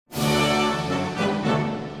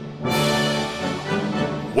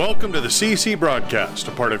Welcome to the CC Broadcast,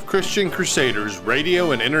 a part of Christian Crusaders Radio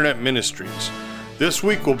and Internet Ministries. This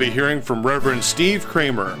week we'll be hearing from Reverend Steve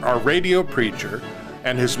Kramer, our radio preacher,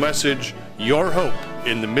 and his message, Your Hope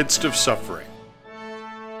in the Midst of Suffering.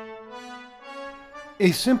 A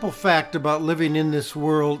simple fact about living in this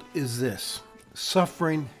world is this: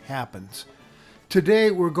 suffering happens. Today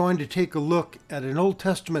we're going to take a look at an Old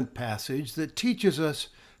Testament passage that teaches us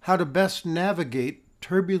how to best navigate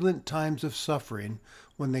turbulent times of suffering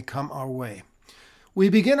when they come our way. We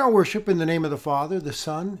begin our worship in the name of the Father, the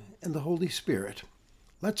Son, and the Holy Spirit.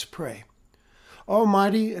 Let's pray.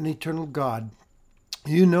 Almighty and eternal God,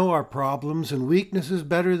 you know our problems and weaknesses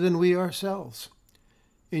better than we ourselves.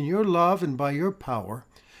 In your love and by your power,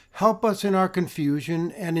 help us in our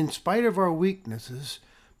confusion, and in spite of our weaknesses,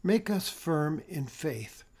 make us firm in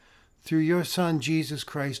faith. Through your Son, Jesus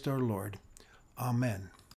Christ our Lord.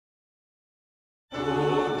 Amen.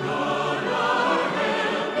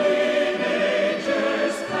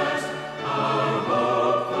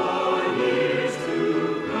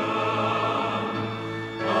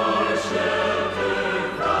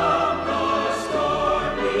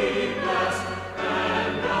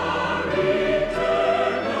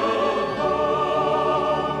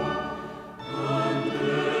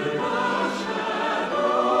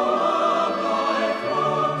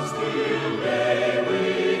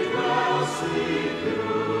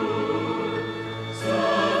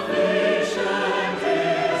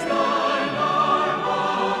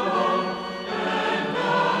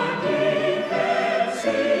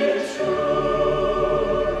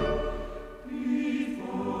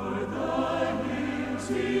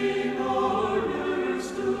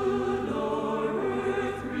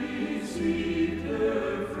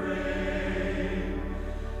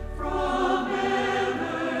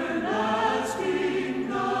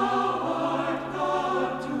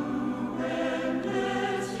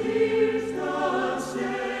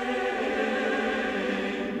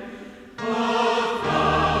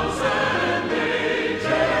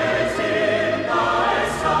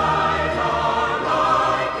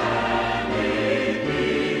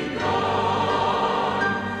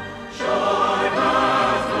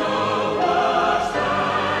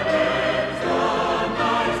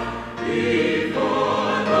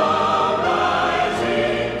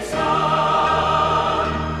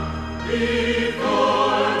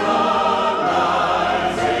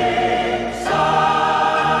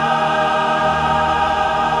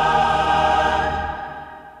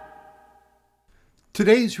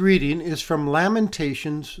 Today's reading is from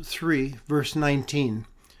Lamentations 3, verse 19.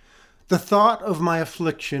 The thought of my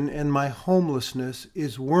affliction and my homelessness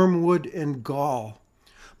is wormwood and gall.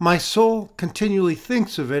 My soul continually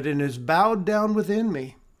thinks of it and is bowed down within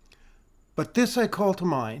me. But this I call to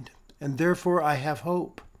mind, and therefore I have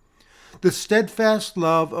hope. The steadfast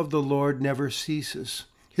love of the Lord never ceases.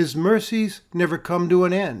 His mercies never come to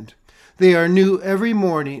an end. They are new every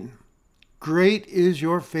morning. Great is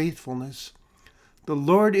your faithfulness. The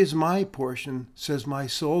Lord is my portion, says my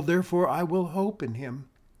soul, therefore I will hope in him.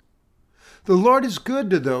 The Lord is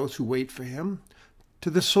good to those who wait for him,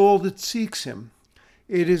 to the soul that seeks him.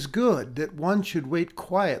 It is good that one should wait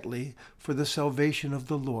quietly for the salvation of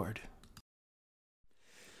the Lord.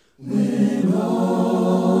 When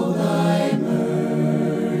all thy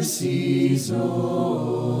mercies,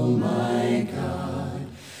 O my God,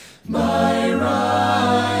 my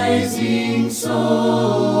rising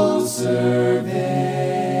soul surveys,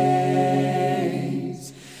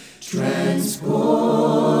 transported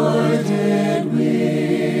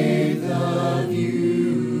with a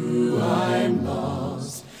view, I'm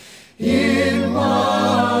lost in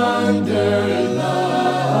wonder,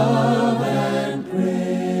 love, and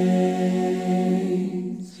praise.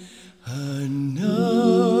 Unnumbered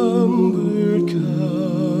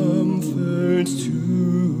comforts to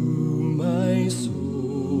my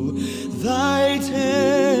soul, thy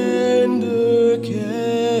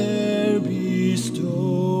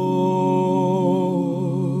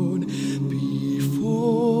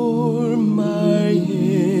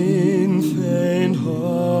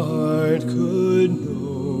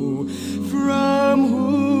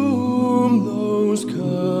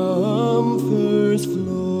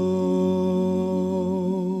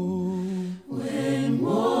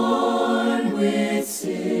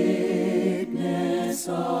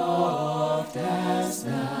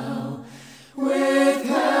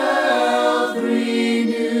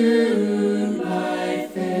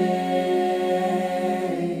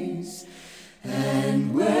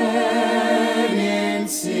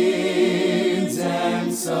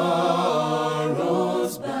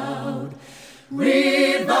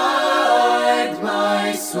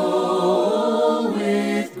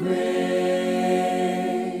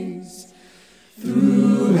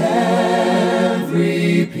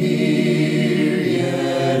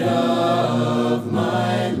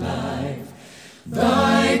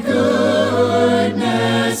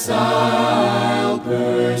I'll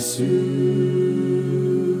pursue,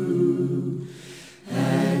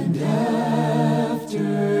 and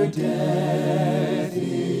after death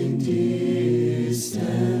in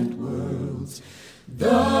distant worlds,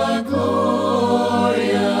 the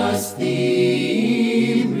glorious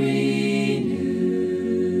theme renew.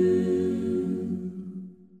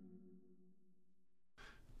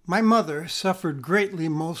 My mother suffered greatly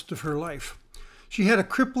most of her life. She had a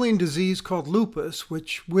crippling disease called lupus,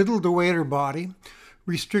 which whittled away at her body,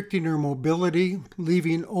 restricting her mobility,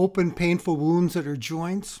 leaving open, painful wounds at her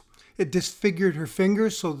joints. It disfigured her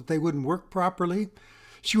fingers so that they wouldn't work properly.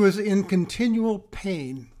 She was in continual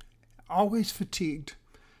pain, always fatigued.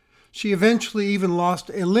 She eventually even lost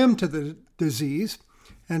a limb to the disease,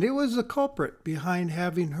 and it was the culprit behind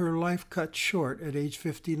having her life cut short at age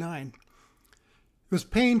 59. It was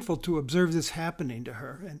painful to observe this happening to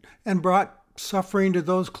her and brought suffering to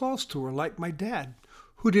those close to her, like my dad,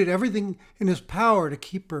 who did everything in his power to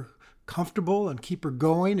keep her comfortable and keep her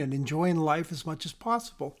going and enjoying life as much as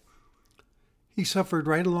possible. He suffered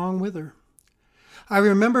right along with her. I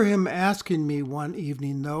remember him asking me one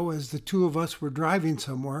evening, though, as the two of us were driving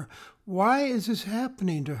somewhere, why is this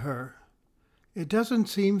happening to her? It doesn't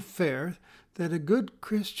seem fair that a good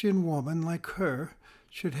Christian woman like her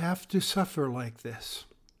should have to suffer like this.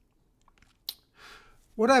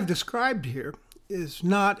 What I've described here is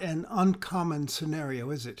not an uncommon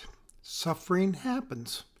scenario, is it? Suffering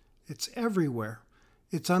happens. It's everywhere.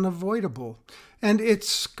 It's unavoidable. And its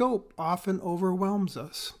scope often overwhelms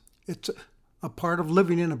us. It's a part of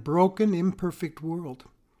living in a broken, imperfect world.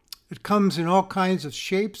 It comes in all kinds of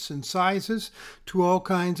shapes and sizes to all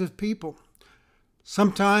kinds of people.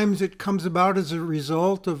 Sometimes it comes about as a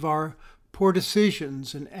result of our poor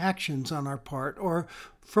decisions and actions on our part, or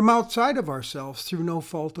from outside of ourselves through no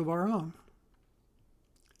fault of our own.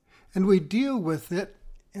 And we deal with it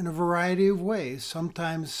in a variety of ways,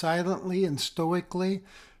 sometimes silently and stoically,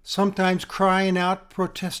 sometimes crying out,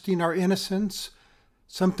 protesting our innocence.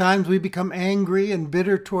 Sometimes we become angry and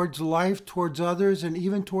bitter towards life, towards others, and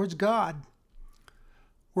even towards God.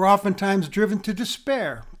 We're oftentimes driven to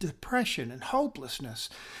despair, depression, and hopelessness,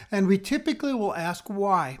 and we typically will ask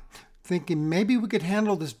why, thinking maybe we could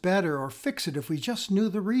handle this better or fix it if we just knew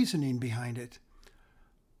the reasoning behind it.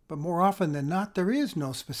 But more often than not, there is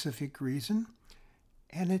no specific reason,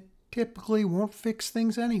 and it typically won't fix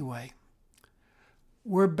things anyway.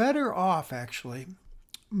 We're better off, actually,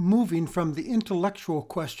 moving from the intellectual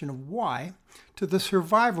question of why to the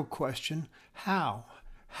survival question, how?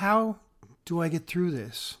 How do I get through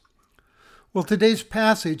this? Well, today's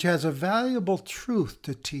passage has a valuable truth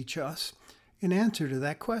to teach us in answer to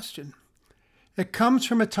that question. It comes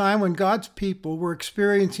from a time when God's people were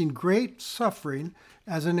experiencing great suffering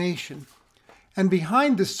as a nation. And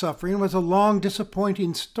behind this suffering was a long,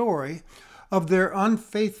 disappointing story of their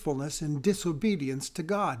unfaithfulness and disobedience to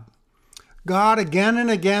God. God, again and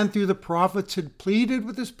again through the prophets, had pleaded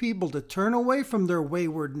with his people to turn away from their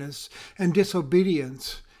waywardness and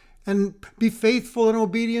disobedience and be faithful and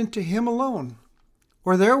obedient to him alone,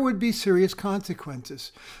 or there would be serious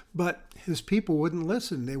consequences. But his people wouldn't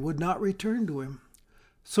listen. They would not return to him.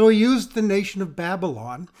 So he used the nation of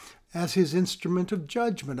Babylon as his instrument of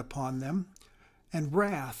judgment upon them and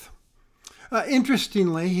wrath.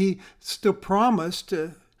 Interestingly, he still promised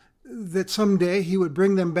that someday he would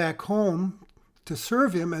bring them back home to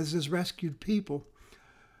serve him as his rescued people.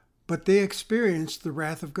 But they experienced the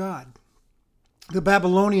wrath of God. The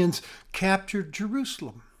Babylonians captured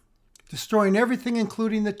Jerusalem, destroying everything,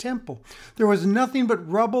 including the temple. There was nothing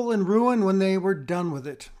but rubble and ruin when they were done with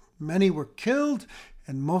it. Many were killed,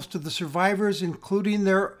 and most of the survivors, including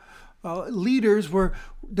their leaders, were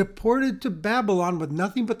deported to Babylon with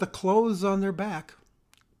nothing but the clothes on their back.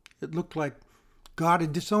 It looked like God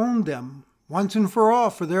had disowned them once and for all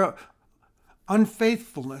for their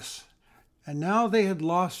unfaithfulness. And now they had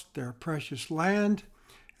lost their precious land,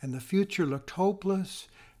 and the future looked hopeless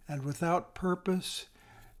and without purpose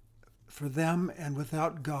for them and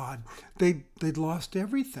without God. They'd lost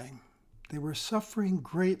everything. They were suffering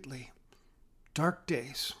greatly. Dark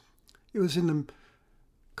days. It was in the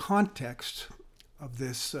context of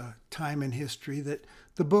this time in history that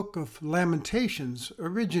the book of Lamentations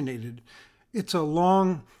originated. It's a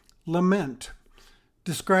long lament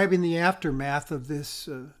describing the aftermath of this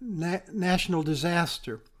national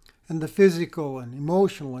disaster and the physical and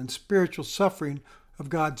emotional and spiritual suffering of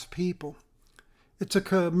God's people. It's a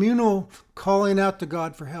communal calling out to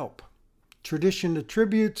God for help. Tradition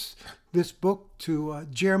attributes this book to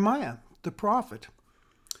Jeremiah, the prophet.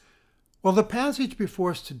 Well, the passage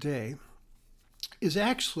before us today is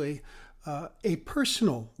actually a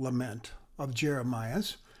personal lament of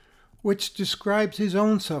Jeremiah's, which describes his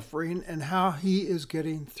own suffering and how he is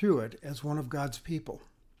getting through it as one of God's people.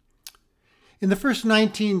 In the first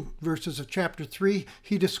 19 verses of chapter 3,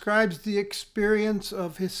 he describes the experience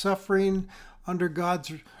of his suffering under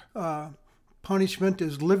God's punishment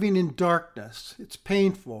as living in darkness. It's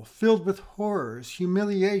painful, filled with horrors,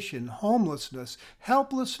 humiliation, homelessness,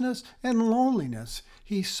 helplessness, and loneliness.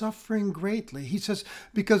 He's suffering greatly. He says,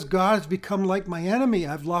 because God has become like my enemy,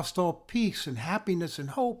 I've lost all peace and happiness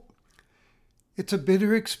and hope. It's a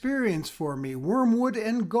bitter experience for me, wormwood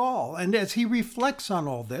and gall. And as he reflects on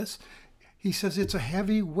all this, he says it's a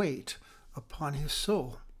heavy weight upon his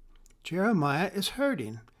soul. Jeremiah is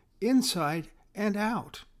hurting, inside and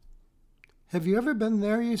out. Have you ever been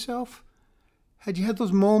there yourself? Had you had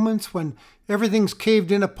those moments when everything's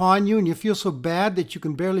caved in upon you and you feel so bad that you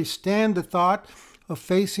can barely stand the thought of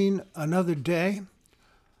facing another day?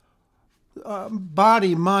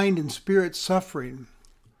 Body, mind, and spirit suffering,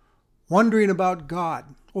 wondering about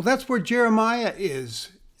God. Well, that's where Jeremiah is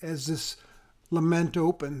as this lament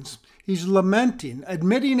opens. He's lamenting,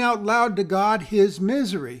 admitting out loud to God his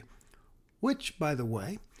misery, which, by the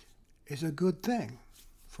way, is a good thing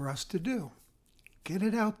for us to do. Get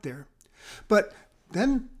it out there. But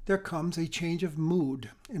then there comes a change of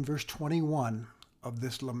mood in verse 21 of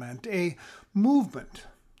this lament, a movement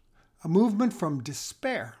from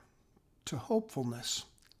despair to hopefulness.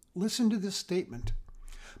 Listen to this statement.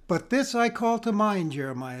 But this I call to mind,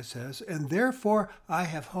 Jeremiah says, and therefore I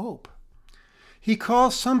have hope. He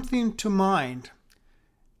calls something to mind,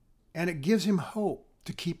 and it gives him hope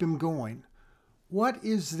to keep him going. What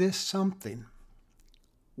is this something?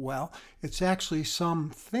 Well, it's actually some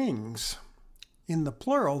things in the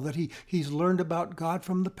plural that he's learned about God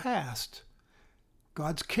from the past.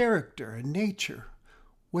 God's character and nature,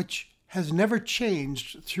 which has never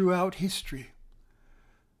changed throughout history.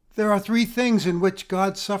 There are three things in which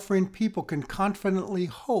God's suffering people can confidently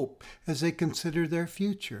hope as they consider their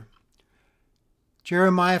future.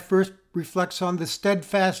 Jeremiah first reflects on the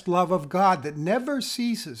steadfast love of God that never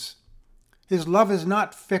ceases. His love is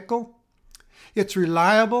not fickle. It's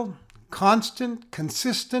reliable, constant,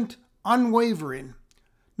 consistent, unwavering,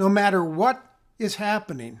 no matter what is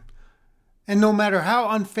happening, and no matter how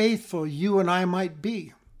unfaithful you and I might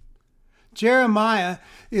be. Jeremiah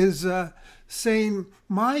is saying,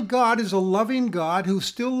 my God is a loving God who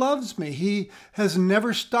still loves me. He has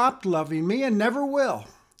never stopped loving me and never will.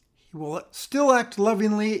 He will still act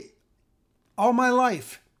lovingly all my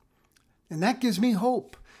life. And that gives me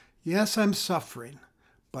hope. Yes, I'm suffering,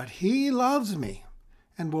 but he loves me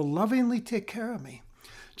and will lovingly take care of me.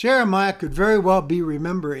 Jeremiah could very well be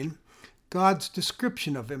remembering God's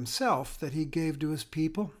description of himself that he gave to his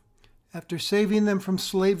people after saving them from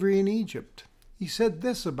slavery in Egypt. He said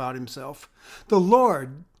this about himself, the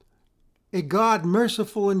Lord, a God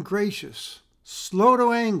merciful and gracious, slow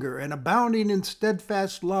to anger and abounding in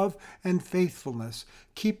steadfast love and faithfulness,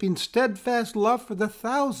 keeping steadfast love for the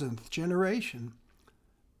 1,000th generation.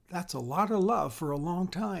 That's a lot of love for a long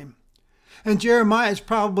time. And Jeremiah is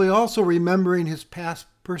probably also remembering his past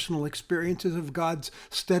personal experiences of God's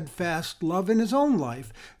steadfast love in his own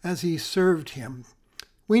life as he served him.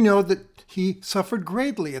 We know that he suffered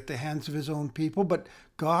greatly at the hands of his own people, but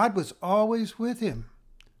God was always with him,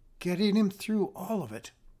 getting him through all of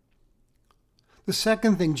it. The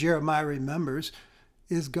second thing Jeremiah remembers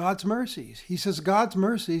is God's mercies. He says God's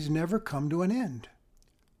mercies never come to an end.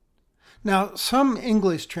 Now, some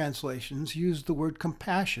English translations use the word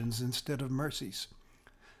compassions instead of mercies.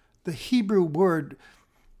 The Hebrew word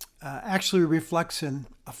actually reflects an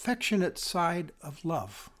affectionate side of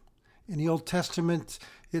love. In the Old Testament,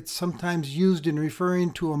 it's sometimes used in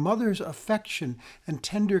referring to a mother's affection and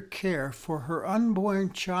tender care for her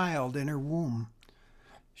unborn child in her womb.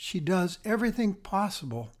 She does everything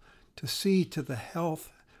possible to see to the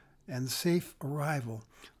health and safe arrival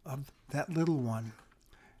of that little one.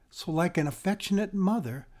 So like an affectionate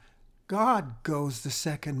mother, God goes the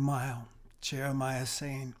second mile, Jeremiah is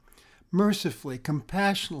saying, mercifully,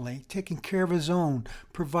 compassionately, taking care of his own,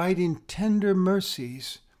 providing tender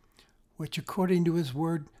mercies, which according to his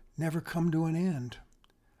word never come to an end.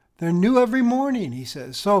 They're new every morning, he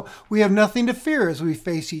says, so we have nothing to fear as we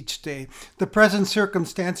face each day. The present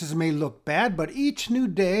circumstances may look bad, but each new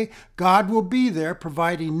day, God will be there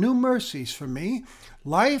providing new mercies for me.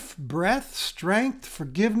 Life, breath, strength,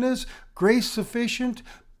 forgiveness, grace sufficient,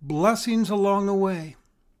 blessings along the way.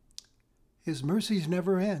 His mercies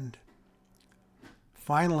never end.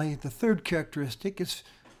 Finally, the third characteristic is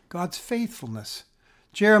God's faithfulness.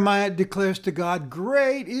 Jeremiah declares to God,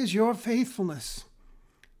 great is your faithfulness.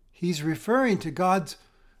 He's referring to God's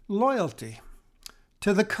loyalty,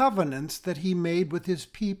 to the covenants that he made with his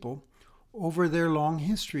people over their long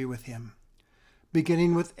history with him,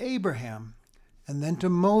 beginning with Abraham, and then to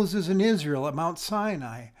Moses and Israel at Mount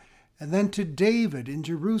Sinai, and then to David in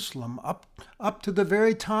Jerusalem, up to the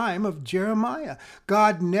very time of Jeremiah.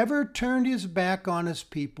 God never turned his back on his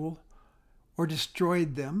people or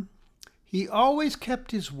destroyed them. He always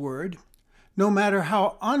kept his word, no matter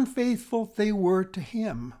how unfaithful they were to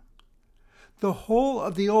him. The whole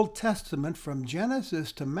of the Old Testament, from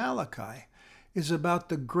Genesis to Malachi, is about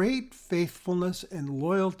the great faithfulness and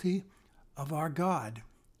loyalty of our God.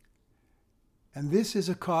 And this is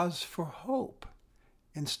a cause for hope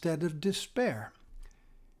instead of despair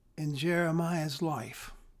in Jeremiah's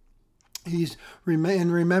life. He's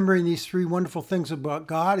remembering these three wonderful things about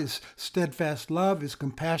God: his steadfast love, his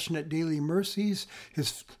compassionate daily mercies,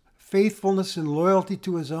 his faithfulness and loyalty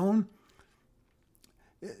to his own.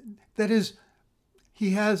 That is,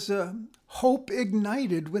 he has hope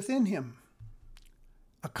ignited within him,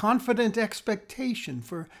 a confident expectation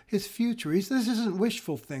for his future. This isn't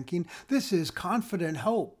wishful thinking. This is confident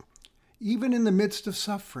hope. Even in the midst of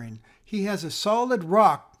suffering, he has a solid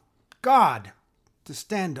rock, God, to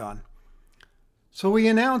stand on. So he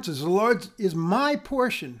announces, the Lord is my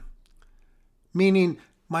portion, meaning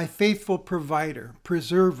my faithful provider,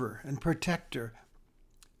 preserver, and protector.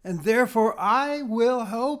 And therefore I will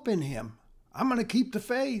hope in him. I'm going to keep the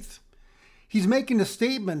faith. He's making a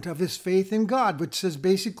statement of his faith in God, which says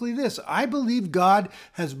basically this: I believe God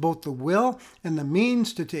has both the will and the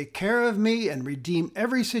means to take care of me and redeem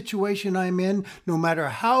every situation I'm in, no matter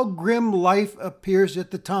how grim life appears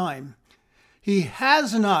at the time. He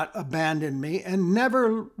has not abandoned me and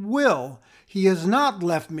never will. He has not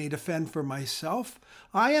left me to fend for myself.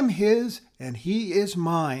 I am his and he is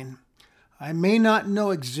mine. I may not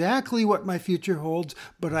know exactly what my future holds,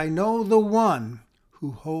 but I know the one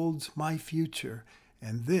who holds my future,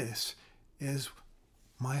 and this is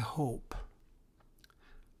my hope.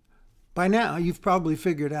 By now, you've probably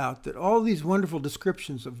figured out that all these wonderful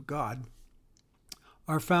descriptions of God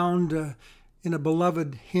are found in a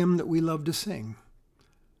beloved hymn that we love to sing.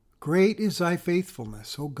 Great is thy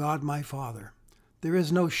faithfulness, O God my Father. There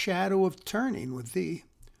is no shadow of turning with thee.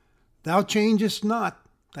 Thou changest not,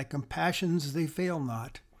 thy compassions they fail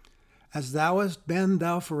not. As thou hast been,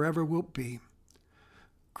 thou forever wilt be.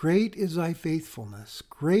 Great is thy faithfulness,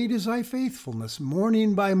 great is thy faithfulness.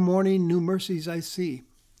 Morning by morning new mercies I see.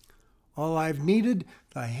 All I've needed,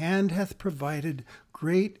 thy hand hath provided.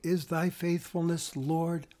 Great is thy faithfulness,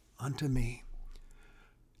 Lord, unto me.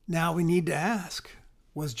 Now we need to ask,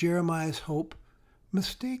 was Jeremiah's hope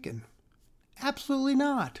mistaken? Absolutely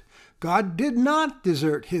not. God did not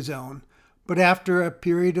desert his own, but after a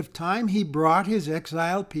period of time, he brought his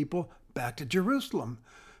exiled people back to Jerusalem,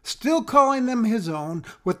 still calling them his own,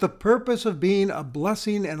 with the purpose of being a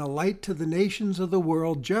blessing and a light to the nations of the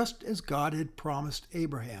world, just as God had promised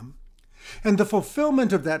Abraham. And the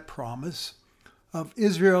fulfillment of that promise, of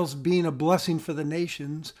Israel's being a blessing for the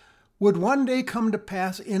nations, would one day come to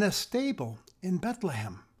pass in a stable in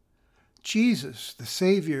Bethlehem. Jesus, the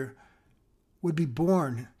Savior, would be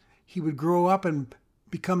born. He would grow up and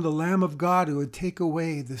become the Lamb of God who would take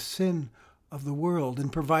away the sin of the world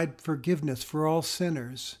and provide forgiveness for all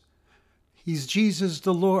sinners. He's Jesus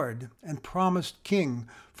the Lord and promised King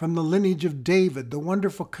from the lineage of David, the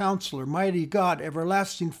wonderful Counselor, mighty God,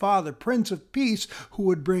 everlasting Father, Prince of Peace, who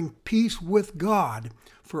would bring peace with God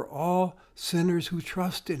for all sinners who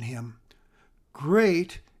trust in him.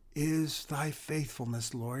 Great is thy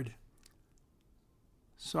faithfulness, Lord.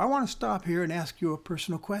 So I want to stop here and ask you a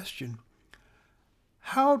personal question.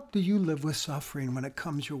 How do you live with suffering when it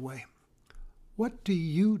comes your way? What do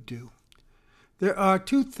you do? There are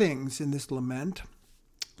two things in this lament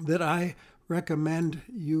that I recommend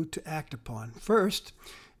you to act upon. First,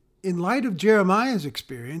 in light of Jeremiah's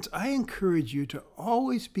experience, I encourage you to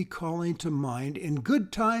always be calling to mind, in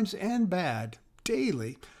good times and bad,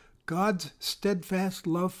 daily, God's steadfast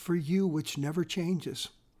love for you, which never changes,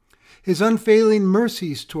 his unfailing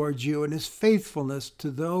mercies towards you, and his faithfulness to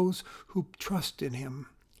those who trust in him.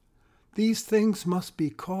 These things must be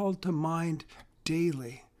called to mind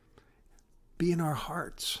daily, be in our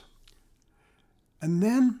hearts. And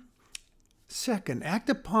then, second, act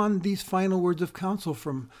upon these final words of counsel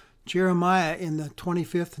from Jeremiah in the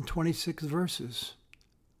 25th and 26th verses.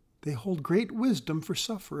 They hold great wisdom for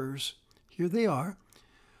sufferers. Here they are.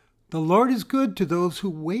 The Lord is good to those who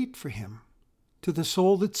wait for him, to the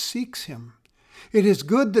soul that seeks him. It is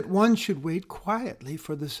good that one should wait quietly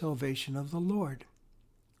for the salvation of the Lord.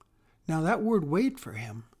 Now that word wait for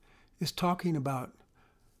him is talking about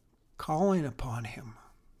calling upon him,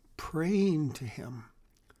 praying to him,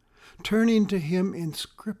 turning to him in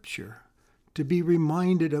Scripture to be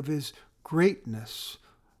reminded of his greatness,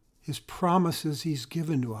 his promises he's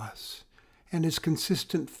given to us, and his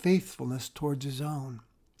consistent faithfulness towards his own.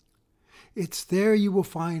 It's there you will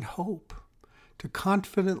find hope to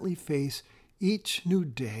confidently face each new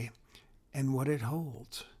day and what it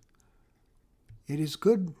holds. It is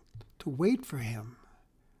good to wait for him,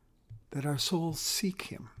 that our souls seek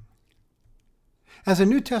him. As a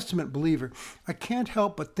New Testament believer, I can't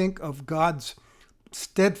help but think of God's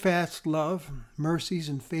steadfast love, mercies,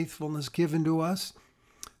 and faithfulness given to us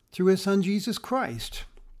through his Son Jesus Christ.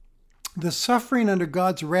 The suffering under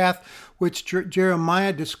God's wrath, which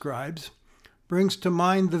Jeremiah describes, brings to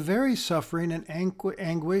mind the very suffering and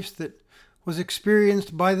anguish that was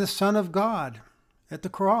experienced by the Son of God at the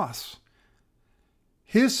cross.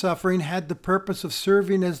 His suffering had the purpose of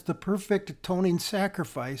serving as the perfect atoning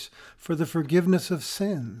sacrifice for the forgiveness of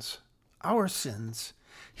sins, our sins.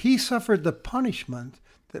 He suffered the punishment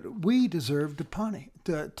that we deserve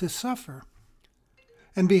to suffer.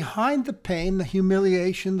 And behind the pain, the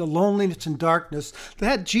humiliation, the loneliness and darkness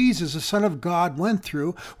that Jesus, the Son of God, went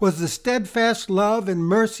through was the steadfast love and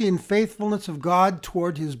mercy and faithfulness of God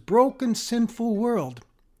toward his broken, sinful world.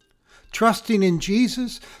 Trusting in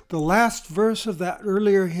Jesus, the last verse of that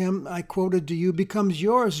earlier hymn I quoted to you becomes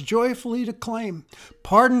yours joyfully to claim.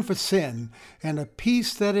 Pardon for sin and a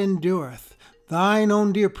peace that endureth, thine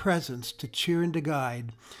own dear presence to cheer and to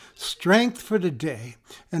guide, strength for today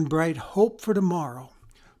and bright hope for tomorrow,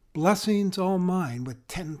 blessings all mine with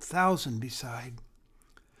 10,000 beside.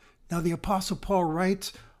 Now the Apostle Paul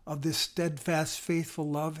writes of this steadfast, faithful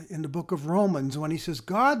love in the book of Romans when he says,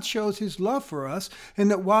 God shows his love for us in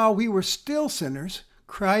that while we were still sinners,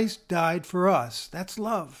 Christ died for us. That's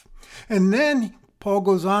love. And then Paul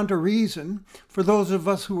goes on to reason for those of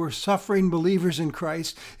us who are suffering believers in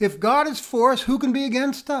Christ, if God is for us, who can be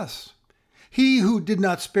against us? He who did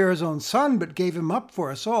not spare his own son, but gave him up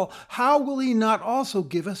for us all, how will he not also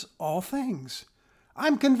give us all things?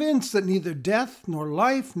 I'm convinced that neither death, nor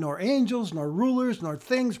life, nor angels, nor rulers, nor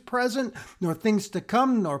things present, nor things to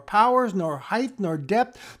come, nor powers, nor height, nor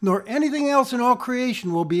depth, nor anything else in all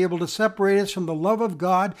creation will be able to separate us from the love of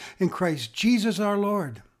God in Christ Jesus our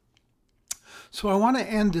Lord. So I want to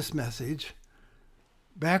end this message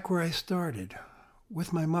back where I started,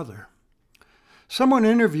 with my mother. Someone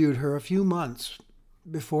interviewed her a few months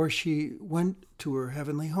before she went to her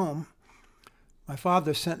heavenly home. My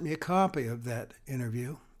father sent me a copy of that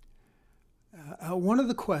interview. One of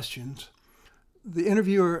the questions the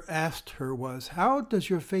interviewer asked her was, how does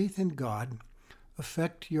your faith in God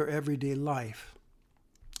affect your everyday life?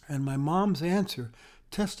 And my mom's answer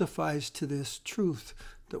testifies to this truth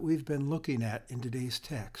that we've been looking at in today's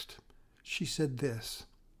text. She said this,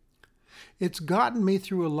 it's gotten me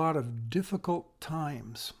through a lot of difficult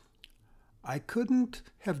times. I couldn't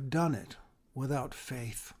have done it without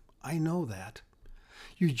faith. I know that.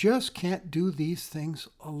 You just can't do these things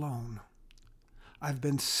alone. I've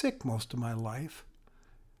been sick most of my life.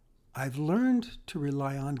 I've learned to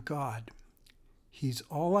rely on God. He's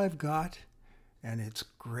all I've got, and it's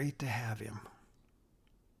great to have him.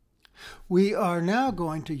 We are now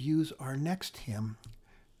going to use our next hymn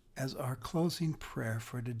as our closing prayer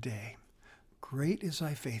for today. Great is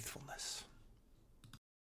thy faithfulness.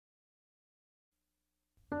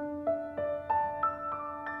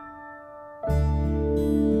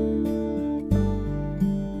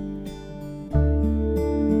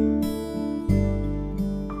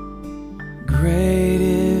 Great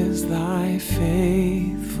is thy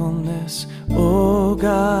faithfulness, O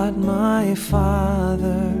God my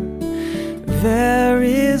Father. There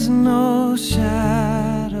is no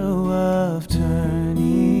shadow of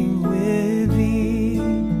turning with thee.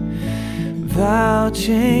 Thou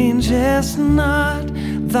changest not,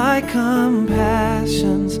 thy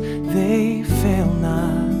compassions, they fail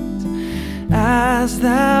not. As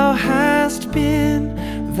thou hast been,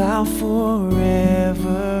 thou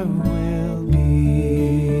forever will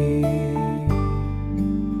be.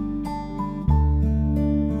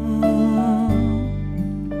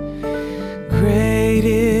 Great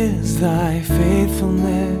is thy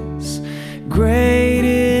faithfulness, great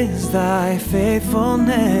is thy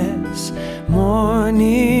faithfulness.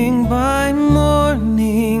 Morning by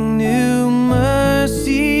morning new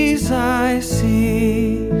mercies I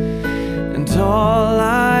see, and all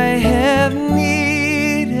I have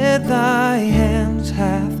needed thy hands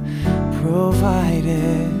hath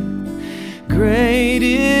provided. Great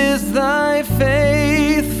is thy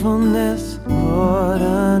faithfulness, Lord,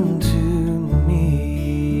 unto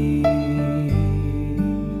me.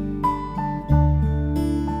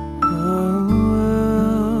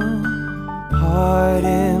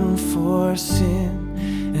 Pardon for sin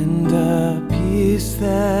and a peace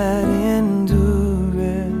that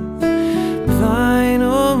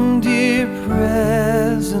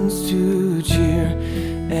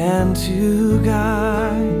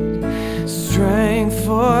strength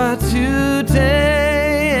for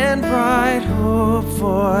today and bright hope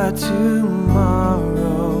for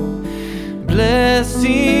tomorrow.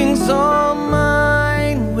 Blessings all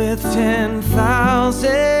mine with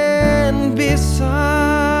 10,000 besides.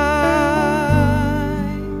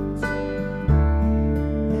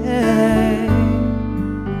 And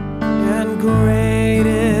great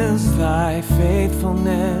is thy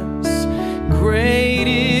faithfulness, great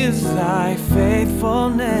is thy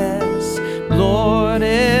faithfulness, Lord.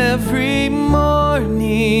 Every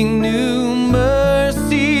morning new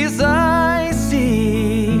mercies I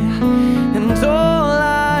see, and all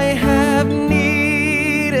I have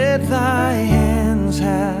needed thy hands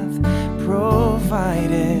hath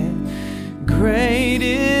provided. Great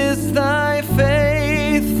is thy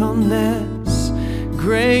faithfulness,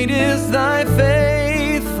 great is thy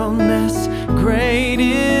faithfulness, great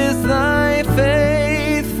is thy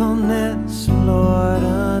faithfulness, Lord,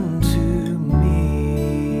 unto me.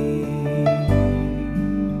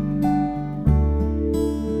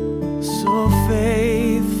 So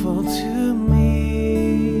faithful to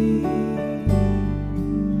me.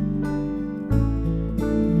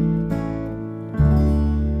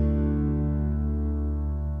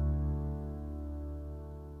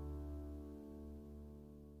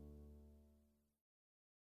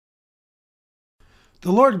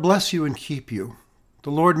 The Lord bless you and keep you. The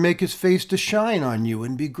Lord make his face to shine on you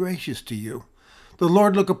and be gracious to you. The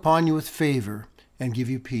Lord look upon you with favor and give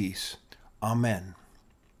you peace. Amen.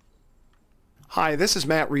 Hi, this is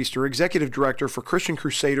Matt Reister, Executive Director for Christian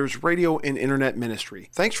Crusaders Radio and Internet Ministry.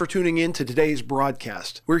 Thanks for tuning in to today's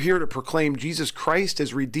broadcast. We're here to proclaim Jesus Christ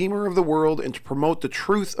as Redeemer of the world and to promote the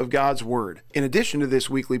truth of God's Word. In addition to this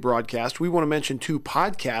weekly broadcast, we want to mention 2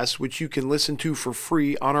 podcasts which you can listen to for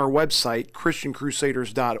free on our website,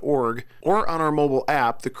 ChristianCrusaders.org, or on our mobile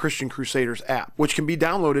app, the Christian Crusaders app, which can be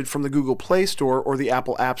downloaded from the Google Play Store or the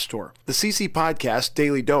Apple App Store. The CC Podcast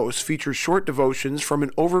Daily Dose features short devotions from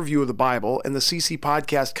an overview of the Bible, and the CC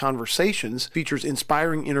Podcast Conversations features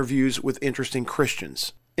inspiring interviews with interesting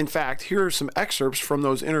Christians. In fact, here are some excerpts from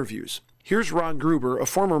those interviews. Here's Ron Gruber, a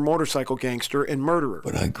former motorcycle gangster and murderer.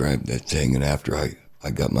 But I grabbed that thing, and after I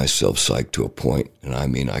got myself psyched to a point, and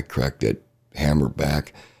I cracked that hammer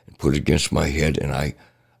back and put it against my head, and I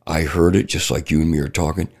heard it just like you and me are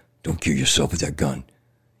talking. Don't kill yourself with that gun.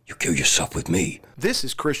 You kill yourself with me. This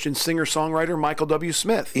is Christian singer-songwriter Michael W.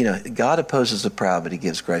 Smith. You know, God opposes the proud, but he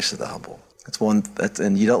gives grace to the humble.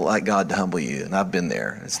 And you don't like God to humble you, and I've been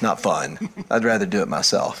there. It's not fun. I'd rather do it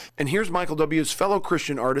myself. And here's Michael W.'s fellow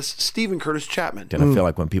Christian artist, Stephen Curtis Chapman. And I feel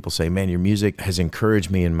like when people say, man, your music has encouraged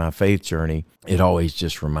me in my faith journey, it always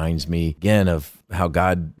just reminds me again of how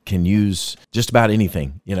God can use just about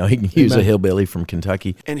anything. You know, he can use a hillbilly from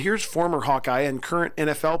Kentucky. And here's former Hawkeye and current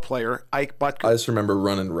NFL player Ike Butker. I just remember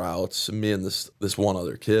running routes. Me and this one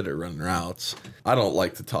other kid are running routes. I don't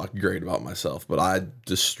like to talk great about myself, but I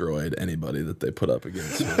destroyed anybody that they put up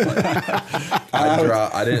against me.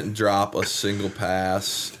 I didn't drop a single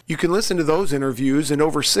pass. You can listen to those interviews and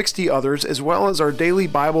over 60 others, as well as our daily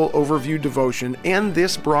Bible overview devotion and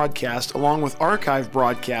this broadcast, along with archive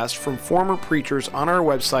broadcasts from former preachers on our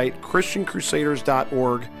website,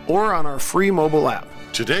 ChristianCrusaders.org, or on our free mobile app.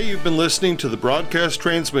 Today you've been listening to the broadcast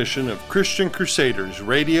transmission of Christian Crusaders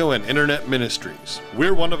Radio and Internet Ministries.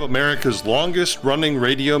 We're one of America's longest-running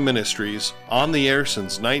radio ministries, on the air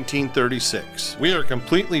since 1936. We are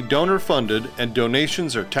completely donor-funded and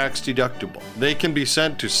donations are tax-deductible. They can be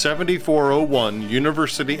sent to 7401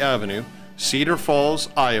 University Avenue, Cedar Falls,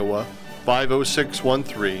 Iowa,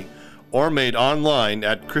 50613, or made online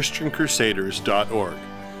at ChristianCrusaders.org.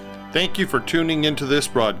 Thank you for tuning into this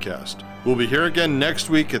broadcast. We'll be here again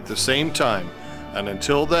next week at the same time, and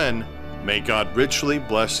until then, may God richly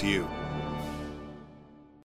bless you.